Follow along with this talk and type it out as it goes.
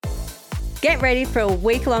Get ready for a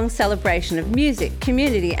week-long celebration of music,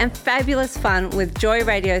 community and fabulous fun with Joy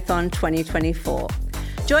Radiothon 2024.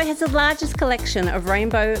 Joy has the largest collection of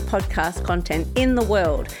rainbow podcast content in the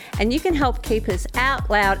world, and you can help keep us out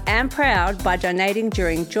loud and proud by donating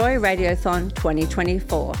during Joy Radiothon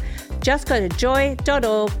 2024. Just go to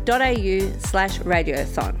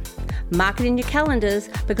joy.org.au/radiothon. Mark it in your calendars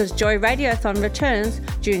because Joy Radiothon returns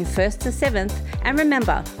June 1st to 7th, and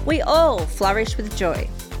remember, we all flourish with joy.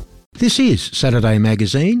 This is Saturday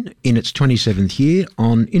Magazine in its 27th year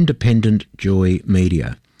on independent Joy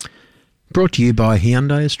Media. Brought to you by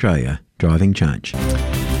Hyundai Australia, driving change.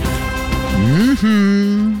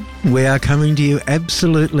 We are coming to you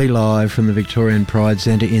absolutely live from the Victorian Pride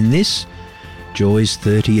Centre in this, Joy's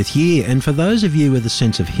 30th year. And for those of you with a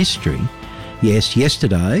sense of history, yes,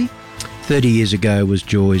 yesterday, 30 years ago was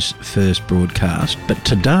Joy's first broadcast, but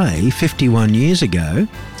today, 51 years ago,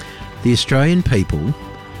 the Australian people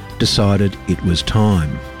decided it was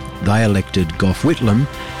time. They elected Gough Whitlam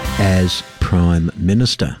as Prime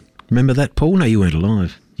Minister. Remember that, Paul? No, you weren't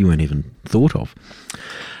alive. You weren't even thought of.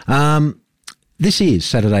 This is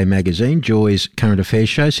Saturday Magazine, Joy's current affairs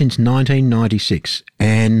show since 1996.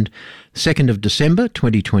 And 2nd of December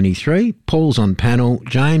 2023, Paul's on panel,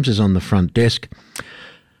 James is on the front desk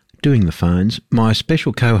doing the phones. My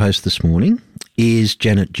special co-host this morning is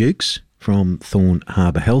Janet Jukes from Thorne,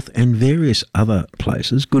 Harbour Health and various other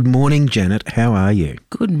places. Good morning, Janet. How are you?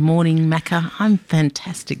 Good morning, Macca. I'm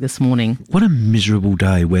fantastic this morning. What a miserable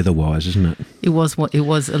day weather-wise, isn't it? It was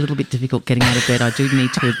a little bit difficult getting out of bed, I do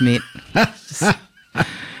need to admit.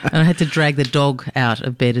 And I had to drag the dog out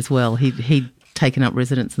of bed as well. He'd taken up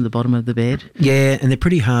residence in the bottom of the bed. Yeah, and they're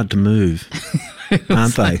pretty hard to move,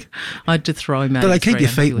 aren't they? I had to throw him out. But they keep your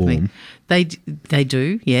feet warm. They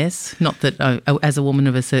do, yes. Not that as a woman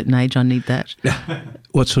of a certain age I need that.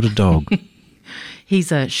 What sort of dog?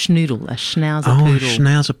 He's a schnoodle, a schnauzer poodle. Oh, a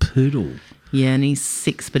schnauzer poodle. Yeah, and he's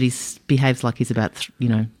 6, but he behaves like he's about,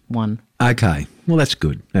 1. Okay, well, that's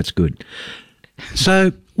good. That's good.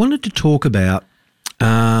 So, wanted to talk about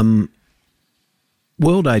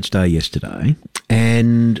World AIDS Day yesterday,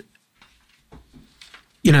 and,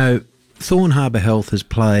 Thorne Harbour Health has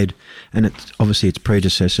played, and it's obviously its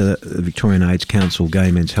predecessor, the Victorian AIDS Council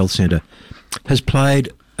Gay Men's Health Centre, has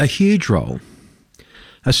played a huge role,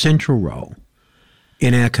 a central role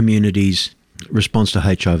in our community's response to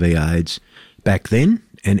HIV/AIDS back then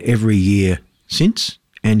and every year since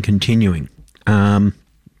and continuing. Tell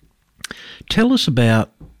us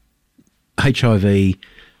about HIV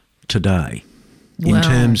today in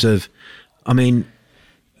terms of,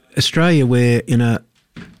 Australia, we're in a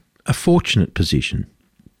fortunate position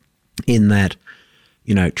in that,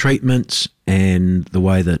 treatments and the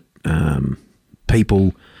way that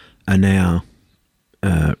people are now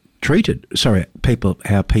treated. How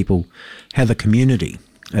the community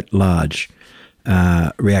at large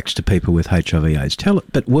reacts to people with HIV/AIDS. Tell it,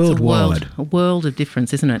 but worldwide, a world of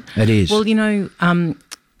difference, isn't it? It is. Well,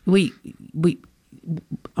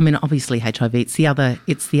 obviously HIV. It's the other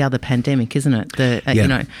pandemic, isn't it?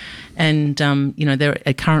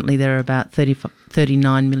 Currently there are about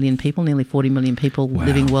 39 million people, nearly 40 million people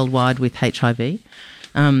living worldwide with HIV.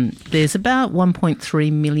 There's about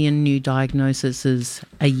 1.3 million new diagnoses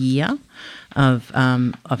a year of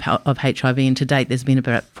HIV, and to date there's been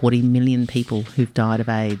about 40 million people who've died of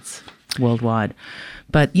AIDS worldwide.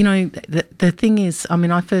 But the thing is, I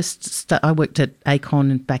worked at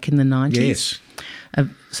ACON back in the 90s. Yes.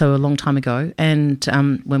 So a long time ago, and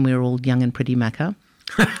when we were all young and pretty, Macca,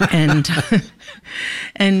 and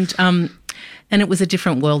it was a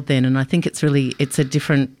different world then. And I think it's a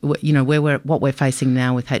different, what we're facing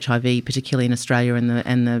now with HIV, particularly in Australia and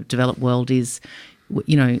the developed world, is,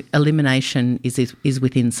 elimination is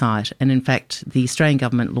within sight. And in fact, the Australian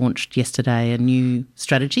government launched yesterday a new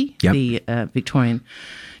strategy, the Victorian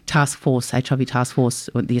Task Force, HIV Task Force,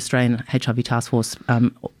 or the Australian HIV Task Force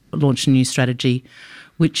launched a new strategy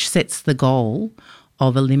which sets the goal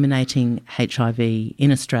of eliminating HIV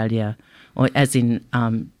in Australia, or as in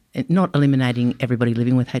not eliminating everybody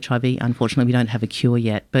living with HIV. Unfortunately, we don't have a cure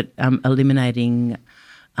yet, but eliminating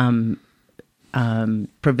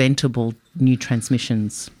preventable new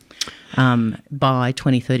transmissions by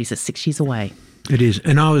 2030. So 6 years away. It is.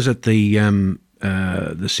 And I was at the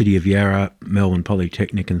City of Yarra, Melbourne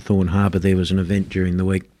Polytechnic and Thorne Harbour. There was an event during the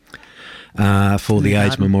week for the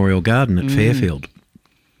AIDS Memorial Garden at Fairfield.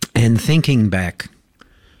 And thinking back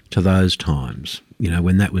to those times,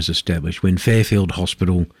 when that was established, when Fairfield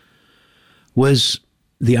Hospital was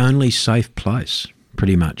the only safe place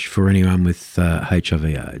pretty much, for anyone with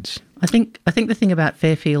HIV/AIDS. I think the thing about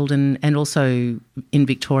Fairfield and also in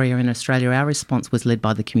Victoria and Australia, our response was led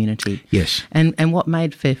by the community. Yes. And what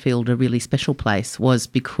made Fairfield a really special place was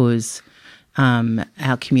because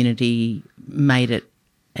our communities made it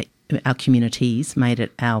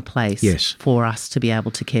our place. Yes. For us to be able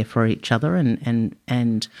to care for each other and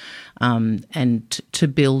to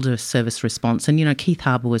build a service response. And, you know, Keith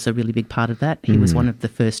Harbour was a really big part of that. He was one of the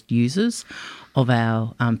first users of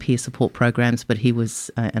our peer support programs, but he was,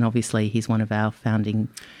 and obviously he's one of our founding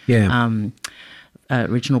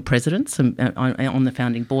original presidents on the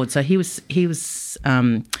founding board. So he was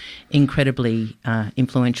incredibly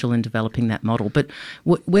influential in developing that model. But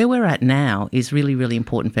where we're at now is really, really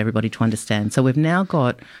important for everybody to understand. So we've now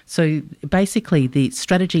got, so basically the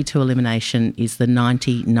strategy to elimination is the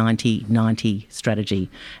 90-90-90 strategy.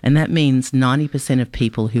 And that means 90% of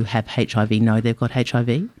people who have HIV know they've got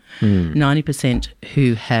HIV. 90%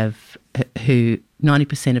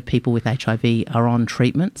 90% of people with HIV are on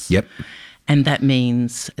treatments. Yep. And that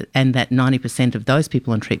means, and that 90% of those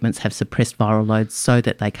people on treatments have suppressed viral loads so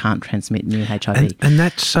that they can't transmit new HIV. And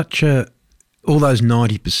that's such all those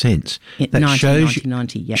 90%, that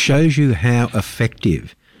 90, shows you how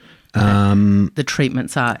effective the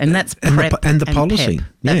treatments are. And that's PrEP and the policy. PEP.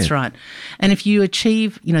 That's right. And if you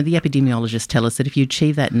achieve, you know, the epidemiologists tell us that if you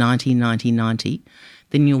achieve that 90-90-90,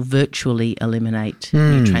 then you'll virtually eliminate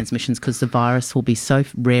new transmissions because the virus will be so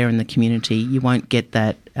rare in the community, you won't get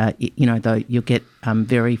that, though you'll get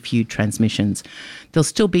very few transmissions. There'll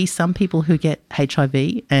still be some people who get HIV,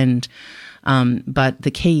 but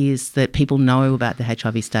the key is that people know about the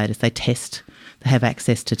HIV status. They test, they have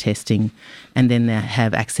access to testing, and then they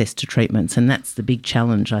have access to treatments. And that's the big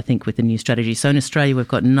challenge, I think, with the new strategy. So in Australia, we've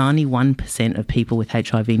got 91% of people with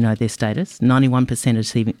HIV know their status,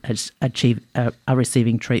 91% are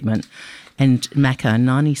receiving treatment. And MACA,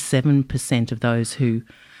 97% of those who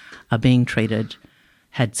are being treated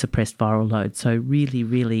had suppressed viral loads. So really,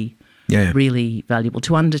 really, really valuable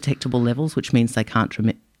to undetectable levels, which means they can't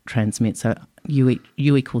transmit. So U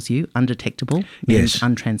equals U, undetectable, means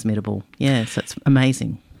untransmittable. Yeah, so it's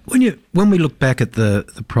amazing. When we look back at the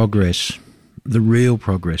progress, the real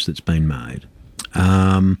progress that's been made,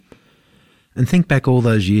 and think back all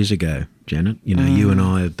those years ago, Janet, you know, you and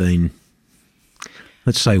I have been,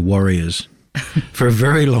 let's say, warriors for a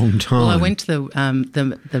very long time. Well, I went to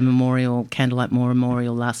the memorial, Candlelight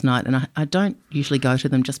Memorial last night, and I don't usually go to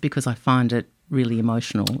them just because I find it really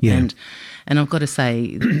emotional. Yeah. And I've got to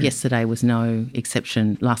say, yesterday was no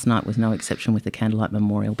exception. Last night was no exception with the Candlelight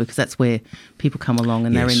Memorial, because that's where people come along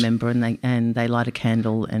and they remember and they light a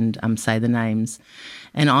candle and say the names.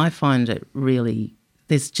 And I find it really,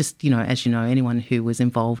 there's just, you know, as you know, anyone who was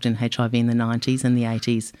involved in HIV in the 90s and the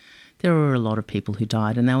 80s, there were a lot of people who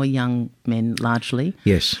died, and they were young men largely.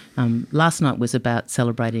 Yes. Last night was about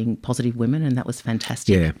celebrating positive women, and that was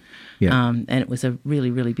fantastic. Yeah. Yeah. And it was a really,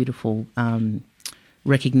 really beautiful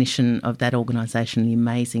recognition of that organisation, the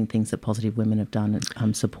amazing things that positive women have done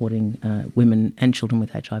supporting women and children with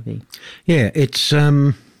HIV. Yeah, it's.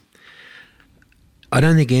 I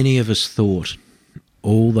don't think any of us thought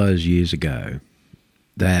all those years ago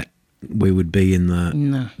that we would be in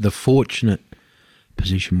the fortunate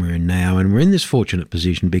position we're in now, and we're in this fortunate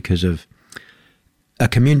position because of a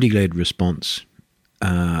community-led response,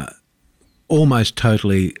 almost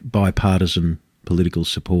totally bipartisan political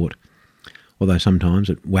support, although sometimes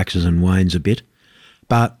it waxes and wanes a bit.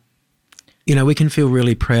 But, you know, we can feel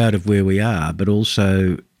really proud of where we are, but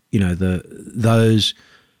also, you know, those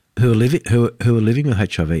who are living with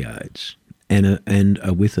HIV/AIDS and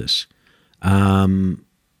are with us, a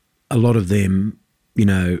lot of them, you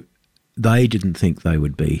know, they didn't think they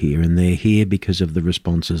would be here, and they're here because of the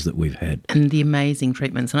responses that we've had. And the amazing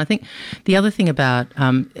treatments. And I think the other thing about,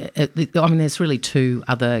 there's really two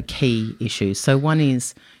other key issues. So one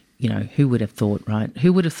is, you know, who would have thought, right?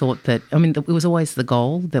 Who would have thought that, it was always the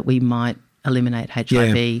goal that we might eliminate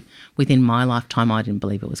HIV within my lifetime. I didn't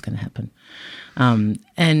believe it was going to happen.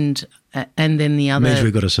 And then the other... means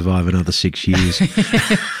we've got to survive another 6 years.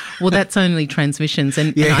 Well, that's only transmissions.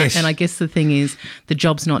 And I guess the thing is the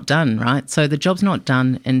job's not done, right? So the job's not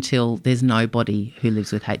done until there's nobody who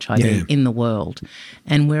lives with HIV in the world.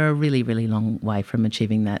 And we're a really, really long way from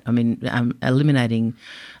achieving that.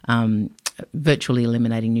 Virtually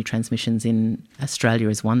eliminating new transmissions in Australia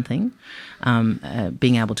is one thing.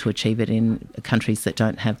 Being able to achieve it in countries that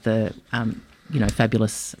don't have the,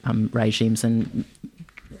 fabulous regimes and,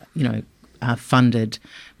 funded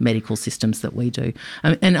medical systems that we do.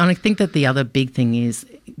 And I think that the other big thing is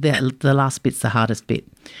the last bit's the hardest bit.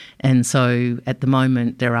 And so at the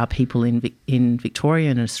moment there are people in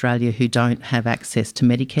Victoria and Australia who don't have access to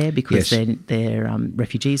Medicare because they're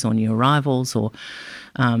refugees or new arrivals or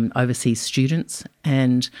overseas students.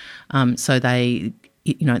 And so they...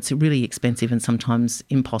 it's really expensive and sometimes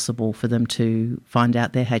impossible for them to find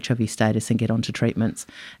out their HIV status and get onto treatments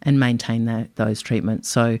and maintain those treatments.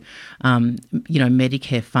 So,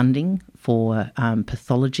 Medicare funding for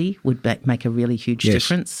pathology would make a really huge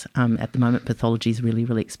difference. At the moment, pathology is really,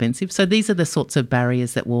 really expensive. So these are the sorts of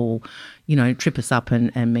barriers that will, trip us up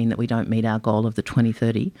and mean that we don't meet our goal of the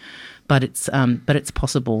 2030. But it's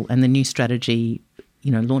possible, and the new strategy,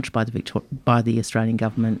 launched by the Australian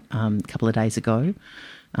government a couple of days ago,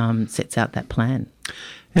 sets out that plan.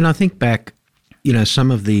 And I think back,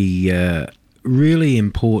 some of the really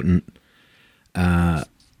important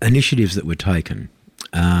initiatives that were taken.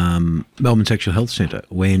 Melbourne Sexual Health Centre,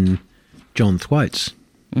 when John Thwaites,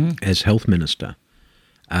 as Health Minister,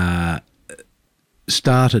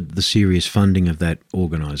 started the serious funding of that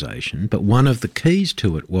organisation. But one of the keys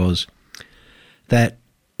to it was that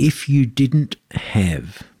if you didn't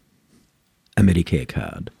have a Medicare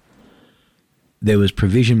card, there was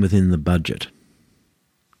provision within the budget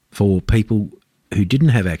for people who didn't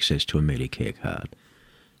have access to a Medicare card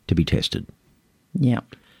to be tested. Yeah.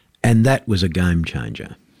 And that was a game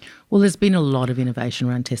changer. Well, there's been a lot of innovation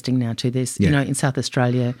around testing now too. There's, in South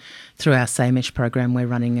Australia, through our SAMESH program, we're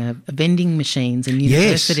running a vending machines in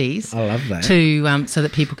universities. Yes, I love that. To so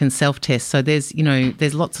that people can self-test. So there's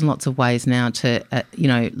lots and lots of ways now to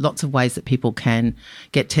lots of ways that people can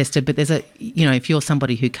get tested. But there's if you're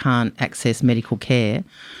somebody who can't access medical care,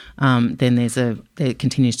 then there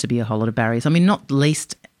continues to be a whole lot of barriers. I mean, not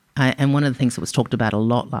least. And one of the things that was talked about a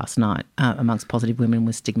lot last night amongst positive women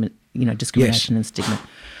was stigma, discrimination and stigma.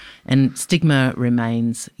 And stigma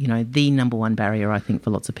remains, the number one barrier, I think,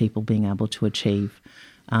 for lots of people being able to achieve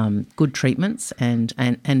good treatments and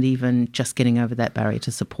even just getting over that barrier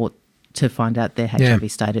to find out their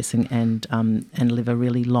HIV status and live a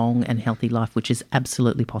really long and healthy life, which is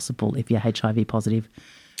absolutely possible if you're HIV positive.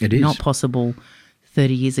 It is. Not possible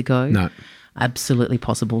 30 years ago. No. Absolutely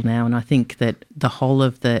possible now. And I think that the whole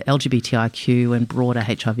of the LGBTIQ and broader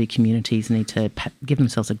HIV communities need to give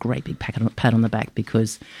themselves a great big pat on the back,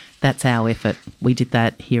 because that's our effort. We did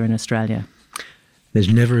that here in Australia. There's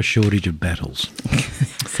never a shortage of battles.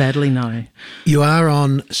 Sadly, no. You are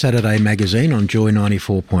on Saturday Magazine on Joy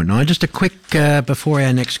 94.9. Just a quick before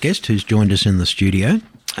our next guest, who's joined us in the studio,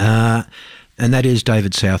 and that is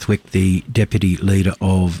David Southwick, the Deputy Leader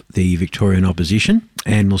of the Victorian Opposition,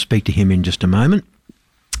 and we'll speak to him in just a moment.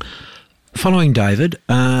 Following David,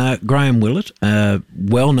 Graham Willett, a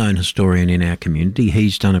well-known historian in our community,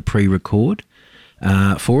 he's done a pre-record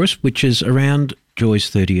for us, which is around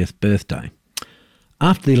Joy's 30th birthday.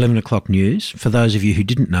 After the 11 o'clock news, for those of you who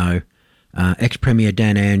didn't know, ex-Premier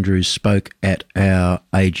Dan Andrews spoke at our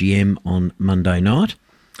AGM on Monday night,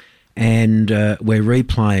 and we're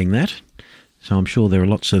replaying that. So I'm sure there are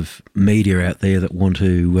lots of media out there that want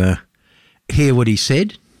to hear what he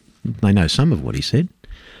said. They know some of what he said,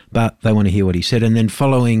 but they want to hear what he said. And then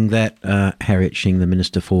following that, Harriet Shing, the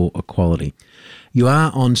Minister for Equality. You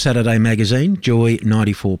are on Saturday Magazine, Joy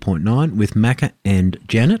 94.9, with Macca and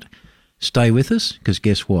Janet. Stay with us, because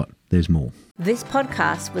guess what? There's more. This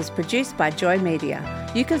podcast was produced by Joy Media.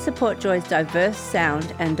 You can support Joy's diverse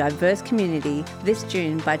sound and diverse community this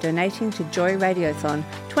June by donating to Joy Radiothon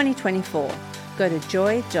 2024. Go to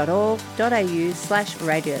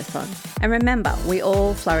joy.org.au/radiothon. And remember, we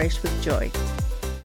all flourish with joy.